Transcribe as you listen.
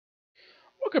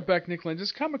Welcome back, Nick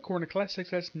Lenz. Comic Corner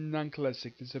Classics. That's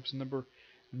non-classic. This is episode number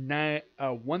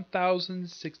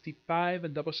 1065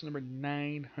 and Doubleshot number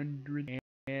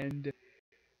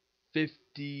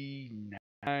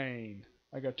 959.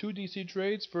 I got two DC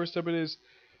trades. First up, it is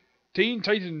Teen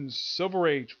Titans Silver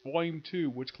Age Volume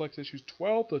 2, which collects issues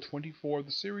 12 to 24 of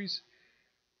the series.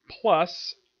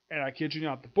 Plus, and I kid you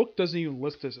not, the book doesn't even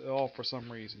list this at all for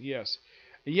some reason. Yes,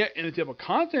 and yet in the table of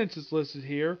contents it's listed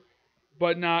here,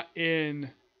 but not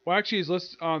in. Well, actually, it's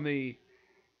listed on the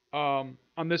on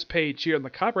this page here, on the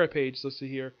copyright page it's listed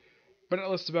here, but not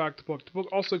listed back the book. The book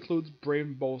also includes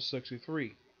Brave Bull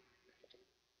 63.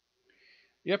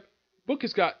 Yep, book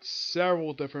has got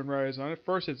several different writers on it.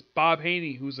 First, it's Bob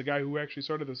Haney, who's the guy who actually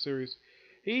started the series.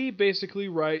 He basically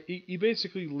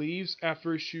leaves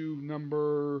after issue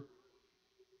number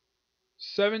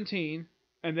 17,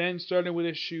 and then starting with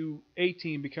issue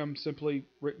 18 becomes simply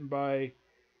written by.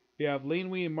 We have Lane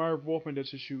Wee and Marv Wolfman.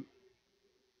 That's issue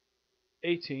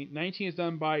 18. 19 is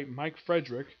done by Mike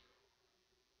Frederick.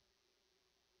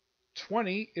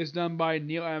 20 is done by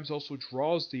Neil Adams, also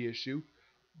draws the issue.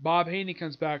 Bob Haney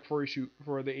comes back for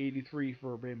the 83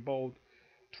 for Brave Bold.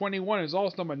 21 is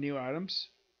also done by Neil Adams.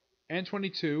 And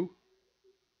 22,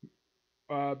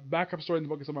 backup story in the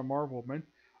book is done by Marv Wolfman.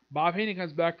 Bob Haney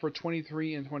comes back for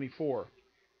 23 and 24.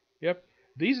 Yep.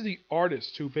 These are the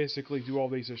artists who basically do all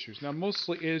these issues. Now,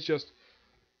 mostly it is just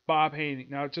Bob Haney.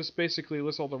 Now, it just basically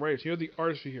lists all the writers. Here are the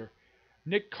artists here.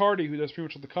 Nick Cardy, who does pretty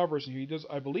much all the covers, and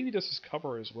I believe he does his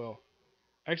cover as well.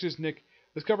 Actually, it's Nick.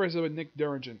 This cover is with Nick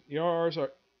Derringen. The artists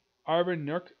are Arvin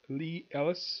Nurk, Lee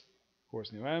Ellis, of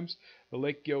course, Neil Adams, the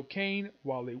Lake Gil Kane,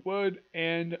 Wally Wood,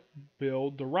 and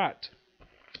Bill Durant.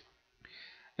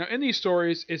 Now, in these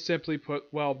stories, it's simply put,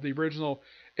 well, the original.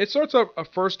 It starts off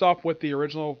first off with the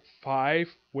original 5,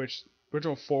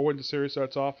 original 4 when the series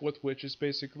starts off with, which is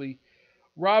basically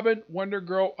Robin, Wonder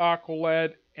Girl,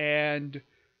 Aqualad, and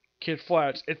Kid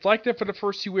Flash. It's like that for the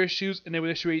first 2 issues, and then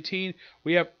with issue 18,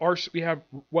 we have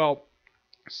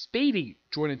Spady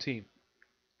join the team.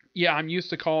 Yeah, I'm used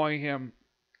to calling him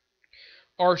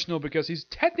Arsenal because he's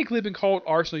technically been called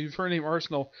Arsenal. You've heard the name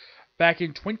Arsenal back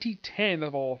in 2010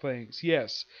 of all things.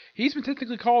 Yes, he's been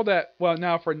technically called that, well,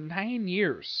 now for 9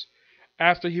 years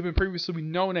after he'd been previously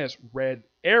known as Red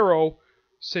Arrow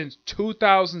since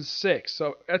 2006.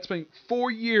 So that's been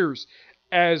 4 years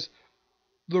as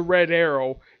the Red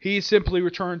Arrow. He simply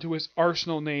returned to his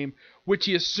Arsenal name, which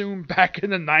he assumed back in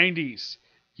the 90s.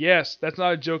 Yes, that's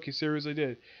not a joke, he seriously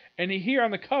did. And here on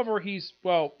the cover, he's,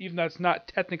 well, even that's not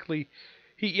technically,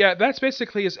 that's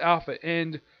basically his outfit.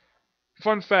 And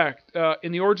fun fact,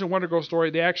 in the original Wonder Girl story,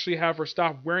 they actually have her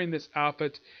stop wearing this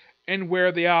outfit and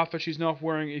wear the outfit she's now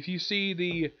wearing. If you see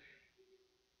the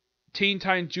Teen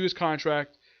Titans Jews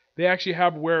contract, they actually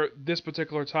have her wear this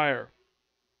particular attire.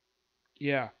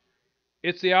 Yeah.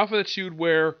 It's the outfit that she would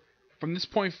wear from this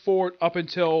point forward up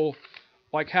until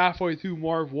like halfway through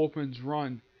Marv Wolfman's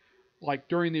run. Like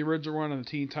during the original run of the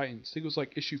Teen Titans. I think it was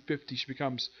like issue 50, she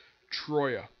becomes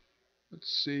Troya. Let's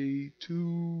see,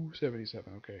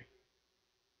 277, okay.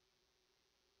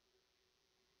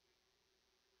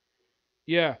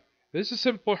 Yeah, this is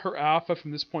simply her alpha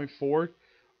from this point forward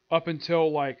up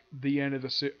until like the end of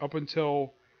up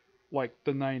until like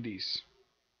the 90s.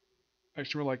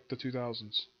 Actually, more like the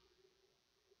 2000s.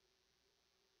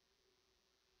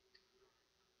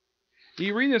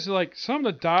 You read this, like some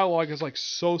of the dialogue is like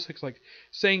so sick, like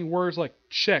saying words like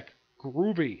check,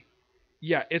 groovy.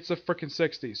 Yeah, it's the frickin'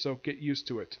 60s, so get used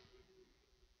to it.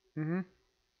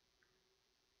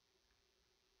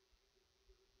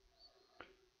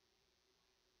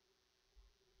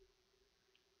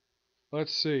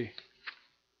 Let's see.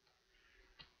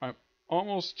 I'm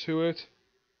almost to it.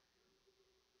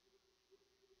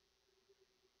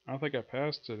 I don't think I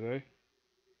passed today.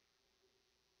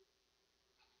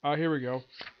 Here we go.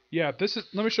 Yeah, this is.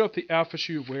 Let me show up the outfit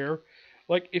she would wear.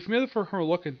 Like, if you're for her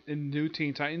look in New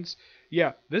Teen Titans,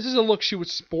 yeah, this is a look she would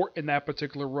sport in that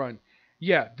particular run.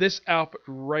 Yeah, this outfit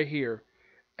right here.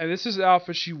 And this is the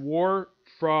outfit she wore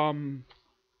from.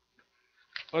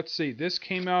 Let's see, this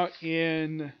came out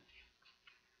in.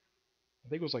 I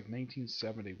think it was like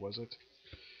 1970, was it?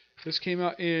 This came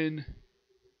out in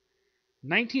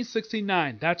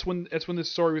 1969. That's when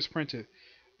this story was printed.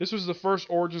 This was the first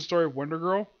origin story of Wonder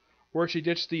Girl, where she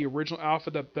ditched the original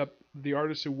outfit that the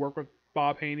artist who worked with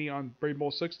Bob Haney on Brave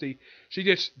Bull 60. She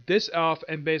ditched this outfit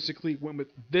and basically went with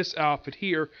this outfit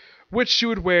here, which she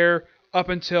would wear up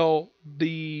until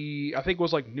I think it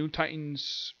was like New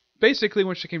Titans, basically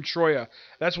when she became Troya.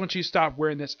 That's when she stopped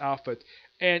wearing this outfit.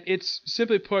 And it's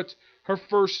simply put, her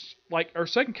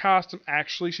second costume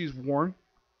actually she's worn.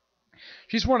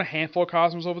 She's worn a handful of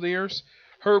costumes over the years.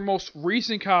 her most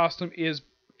recent costume is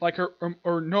like her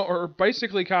or no or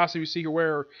basically costume you see her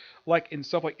wear like in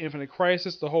stuff like Infinite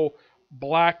Crisis, the whole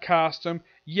black costume.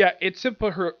 Yeah, it's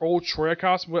simply her old Troya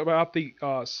costume without the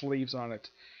sleeves on it.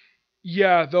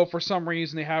 Yeah, though for some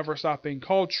reason they have her stop being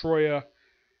called Troya.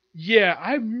 Yeah,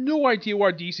 I have no idea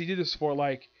why DC did this for.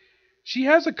 Like, she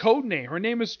has a code name. Her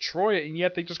name is Troya, and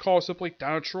yet they just call her simply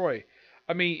Donna Troy.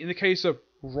 I mean, in the case of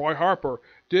Roy Harper,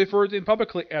 they refer to him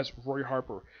publicly as Roy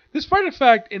Harper. Despite the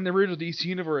fact in the original DC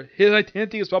universe, his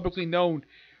identity is publicly known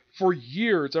for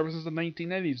years, ever since the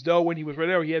 1990s, though when he was right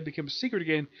out, he had become a secret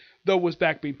again, though it was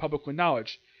back being public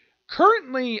knowledge.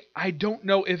 Currently, I don't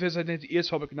know if his identity is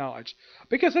public knowledge,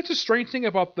 because that's a strange thing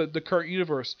about the current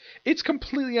universe. It's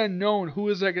completely unknown who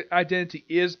his identity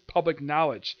is public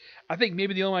knowledge. I think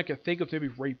maybe the only one I can think of is maybe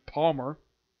Ray Palmer.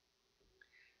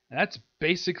 And that's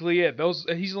basically it.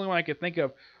 He's the only one I can think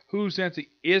of whose identity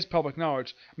is public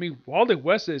knowledge. I mean, Wally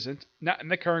West isn't. Not in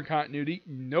the current continuity.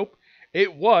 Nope.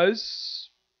 It was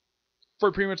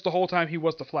for pretty much the whole time he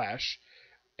was the Flash.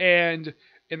 And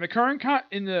in the current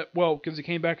because he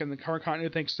came back in the current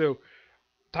continuity thanks to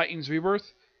Titans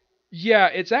Rebirth. Yeah,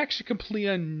 it's actually completely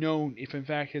unknown if in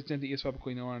fact his identity is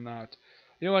publicly known or not.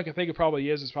 The only one I can think it probably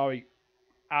is probably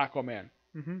Aquaman.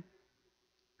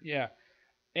 Yeah.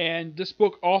 And this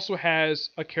book also has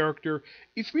a character.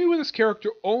 You're familiar with this character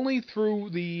only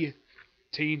through the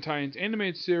Teen Titans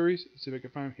animated series. Let's see if I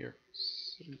can find him here.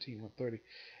 17:30.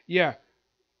 Yeah.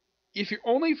 If you're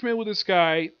only familiar with this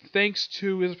guy thanks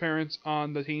to his appearance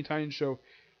on the Teen Titans show,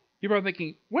 you're probably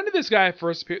thinking, when did this guy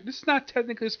first appear? This is not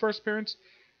technically his first appearance,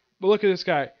 but look at this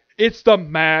guy. It's the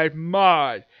Mad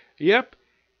Mod. Yep.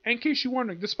 And in case you're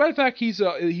wondering, despite the fact he's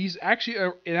actually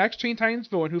an ex-Teen Titans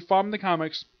villain who fought in the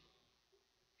comics,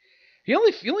 he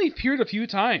only appeared a few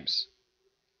times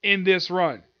in this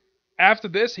run. After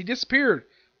this, he disappeared.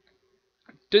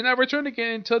 Did not return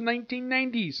again until the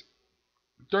 1990s.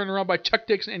 During the run by Chuck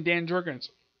Dixon and Dan Jurgens.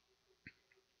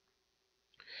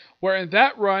 Where in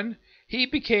that run, he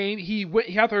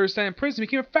after staying in prison, he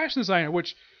became a fashion designer,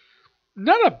 which,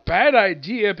 not a bad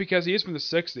idea because he is from the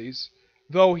 60s.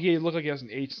 Though he looked like he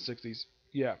hasn't aged in the 60s.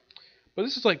 Yeah. But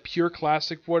this is like pure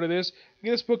classic for what it is.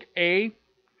 Give this book a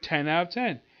 10 out of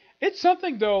 10. It's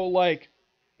something though, like,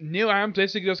 Neil Adams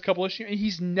basically does a couple issues, and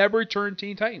he's never returned to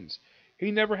Teen Titans. He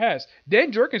never has.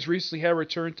 Dan Jurgens recently had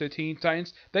returned to Teen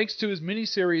Titans thanks to his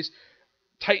miniseries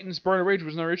Titans Burn of Rage,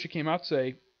 which another issue came out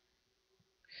today.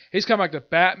 He's come back to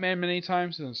Batman many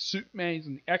times, and Superman, he's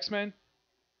in the X-Men.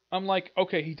 I'm like,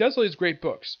 okay, he does all these great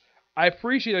books. I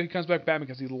appreciate that he comes back Batman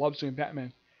because he loves doing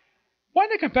Batman. Why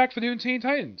not come back for doing Teen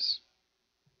Titans?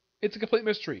 It's a complete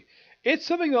mystery. It's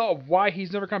something of why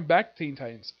he's never come back to Teen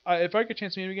Titans. If I get a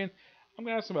chance to meet him again, I'm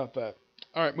going to ask him about that.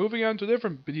 Alright, moving on to a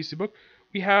different DC book.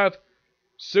 We have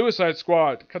Suicide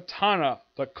Squad, Katana,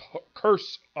 The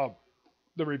Curse of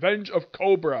the Revenge of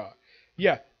Kobra.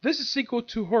 Yeah, this is a sequel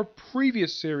to her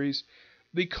previous series,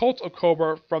 The Cult of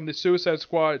Kobra from the Suicide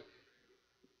Squad.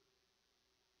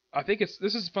 I think this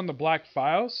is from the Black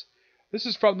Files. This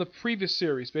is from the previous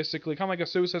series, basically, kind of like a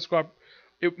Suicide Squad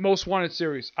Most Wanted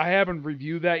series. I haven't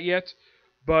reviewed that yet,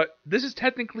 but this is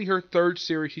technically her third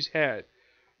series she's had.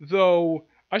 Though,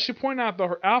 I should point out that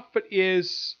her outfit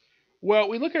is... Well,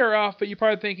 we look at her outfit, you're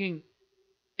probably thinking,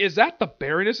 is that the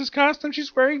Baroness's costume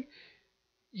she's wearing?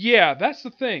 Yeah, that's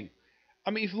the thing. I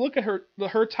mean, if you look at her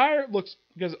attire looks,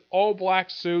 because all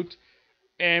black suit,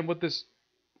 and with this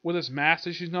mask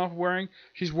that she's not wearing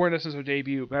this since her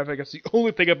debut. Matter of fact, that's the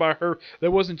only thing about her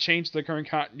that wasn't changed to the current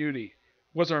continuity,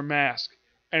 was her mask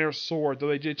and her sword, though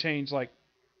they did change, like,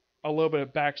 a little bit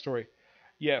of backstory.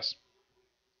 Yes.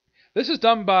 This is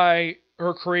done by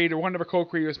her creator, one of her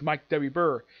co-creators, Mike W.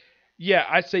 Burr. Yeah,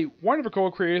 I'd say one of her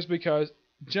co-creators because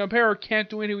Jim Aparo can't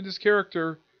do anything with this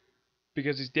character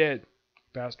because he's dead.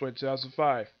 Passed away in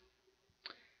 2005.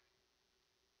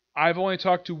 I've only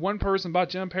talked to one person about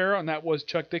Jim Aparo, and that was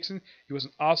Chuck Dixon.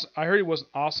 I heard he was an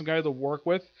awesome guy to work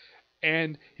with,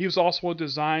 and he was also who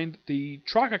designed the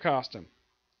Traka costume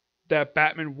that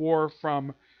Batman wore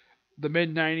from the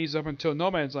mid-90s up until No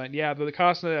Man's Land. Yeah, the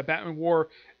costume that Batman wore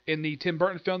in the Tim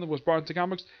Burton film that was brought into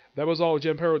comics, that was all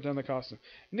Jim Aparo done the costume.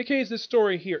 In the case of this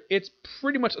story here, it's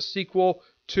pretty much a sequel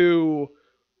to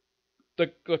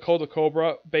the Cult of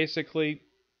Kobra, basically,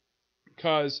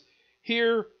 because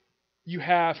here you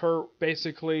have her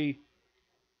basically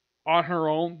on her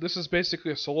own. This is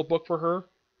basically a solo book for her,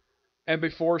 and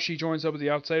before she joins up with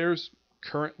the Outsiders,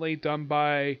 currently done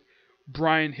by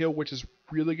Brian Hill, which is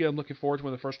really good. I'm looking forward to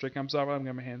when the first trade comes out. I'm going to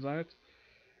get my hands on it.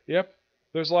 Yep.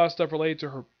 There's a lot of stuff related to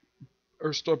her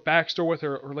backstory with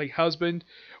her late husband,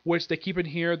 which they keep in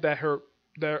here that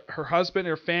her husband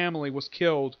and her family was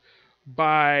killed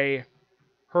by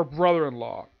her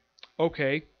brother-in-law.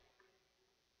 Okay.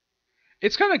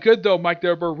 It's kind of good though Mike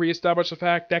Derber reestablished the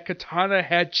fact that Katana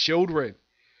had children.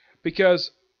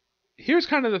 Because here's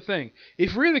kind of the thing.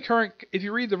 If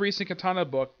you read the recent Katana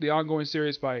book, the ongoing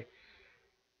series by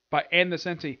Ann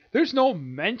Nesenti, there's no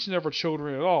mention of her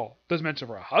children at all. There's mention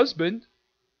of her husband,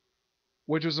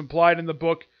 which was implied in the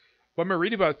book. When I'm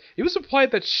reading about it, it was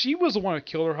implied that she was the one who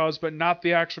killed her husband, not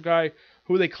the actual guy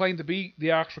who they claimed to be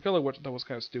the actual killer, which that was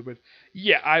kind of stupid.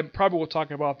 Yeah, I probably will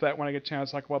talk about that when I get a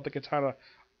chance to talk about the Katana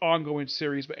ongoing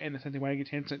series, but and when I get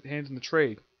hands in the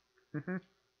trade.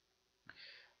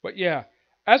 But yeah,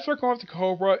 as for going off to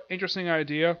Kobra, interesting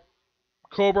idea.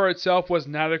 Kobra itself was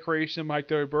not a creation of Mike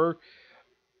Derber.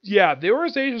 Yeah, the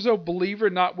organization, so believe it or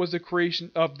not, was the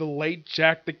creation of the late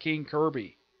Jack the King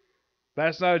Kirby.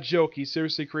 That's not a joke. He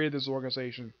seriously created this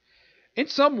organization. In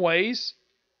some ways,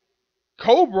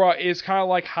 Kobra is kind of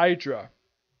like Hydra,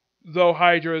 though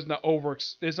Hydra is not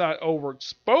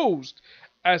overexposed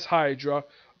as Hydra,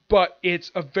 but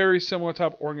it's a very similar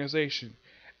type of organization.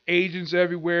 Agents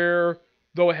everywhere,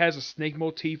 though it has a snake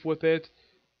motif with it.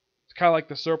 It's kind of like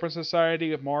the Serpent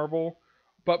Society of Marvel,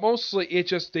 but mostly it's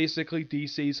just basically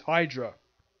DC's Hydra.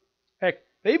 Heck,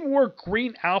 they even wore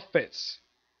green outfits.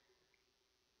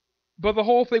 But the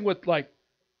whole thing with like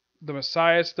the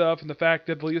Messiah stuff and the fact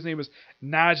that I believe his name is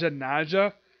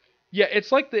Naja, yeah,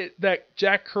 it's like that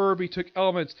Jack Kirby took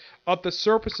elements of the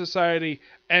Serpent Society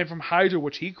and from Hydra,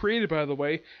 which he created, by the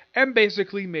way, and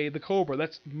basically made the Kobra.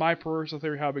 That's my personal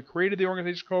theory how he created the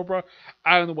organization Kobra.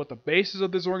 I don't know what the basis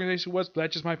of this organization was, but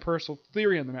that's just my personal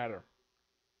theory on the matter.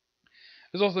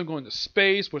 There's also them going to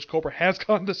space, which Kobra has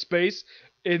gone to space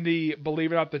in the,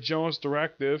 believe it or not, the Jonas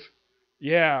Directive.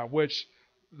 Yeah, which,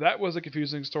 that was a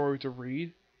confusing story to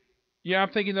read. Yeah, I'm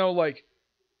thinking though, like,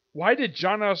 why did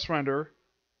John Ostrander,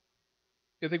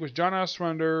 I think it was John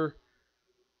Ostrander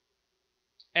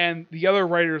and the other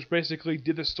writers basically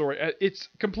did the story. It's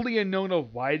completely unknown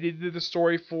of why they did the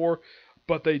story for,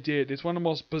 but they did. It's one of the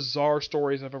most bizarre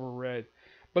stories I've ever read.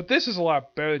 But this is a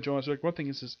lot better than Jonas Directive. One thing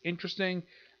is, this is interesting.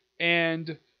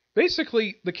 And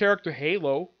basically, the character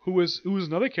Halo, who is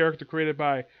another character created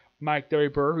by Mike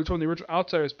Derber, who's from the original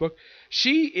Outsiders book,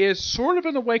 she is sort of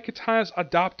in a way Katana's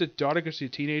adopted daughter because she's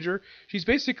a teenager. She's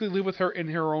basically lived with her in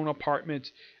her own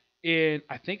apartment in,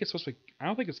 I think it's supposed to be, I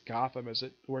don't think it's Gotham, is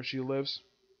it, where she lives?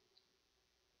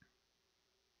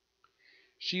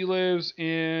 She lives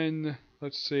in,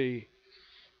 let's see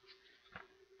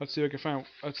if I can find,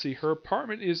 her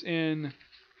apartment is in,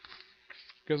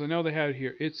 because I know they have it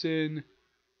here, it's in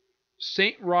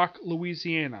St. Roch,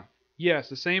 Louisiana. Yes,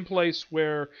 the same place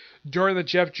where, during the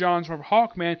Jeff Johns run of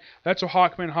Hawkman, that's where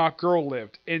Hawkman and Hawkgirl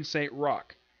lived, in St.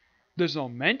 Roch. There's no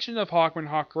mention of Hawkman and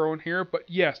Hawkgirl in here, but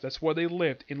yes, that's where they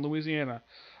lived, in Louisiana.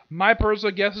 My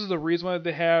personal guess is the reason why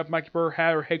they have Mike Burr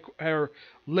have her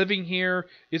living here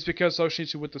is because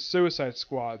associated with the Suicide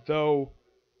Squad, though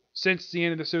since the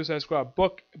end of the Suicide Squad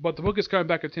book, but the book is coming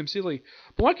back to Tim Seeley.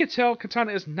 But I can tell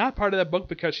Katana is not part of that book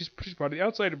because she's part of the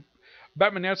Outsider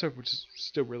Batman Outsider, which is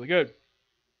still really good.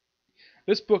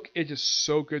 This book is just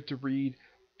so good to read,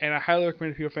 and I highly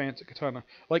recommend it if you're fans of Katana.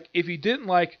 Like, if you didn't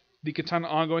like the Katana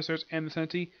ongoing series and the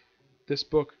Senti, this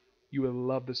book, you would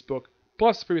love this book.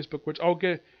 Plus the previous book, which I'll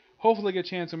hopefully get a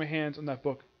chance in my hands on that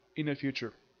book in the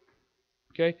future.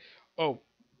 Okay? Oh,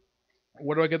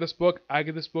 what do I give this book? I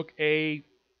give this book a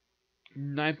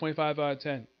 9.5 out of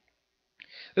 10.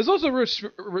 There's also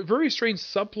a very strange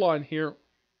subplot in here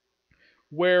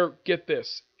where, get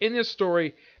this, in this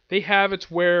story, they have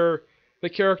it where the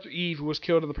character Eve, who was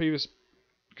killed in the previous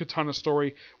Katana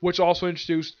story, which also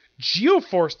introduced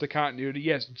Geoforce to continuity.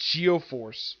 Yes,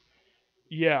 Geoforce.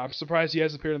 Yeah, I'm surprised he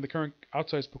hasn't appeared in the current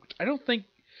Outsiders book. I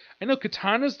know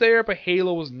Katana's there, but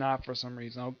Halo is not for some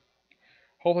reason. I'll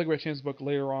hopefully get a chance to book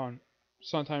later on,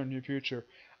 sometime in the near future.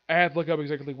 I have to look up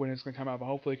exactly when it's going to come out, but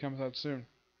hopefully it comes out soon.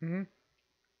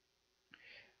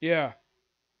 Yeah.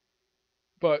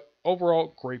 But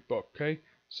overall, great book, okay?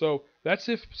 So, that's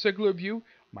it for particular review.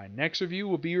 My next review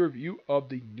will be a review of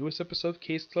the newest episode of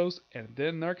Case Closed, and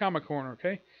then our Comic Corner,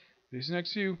 okay? This is the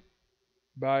next review.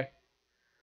 Bye.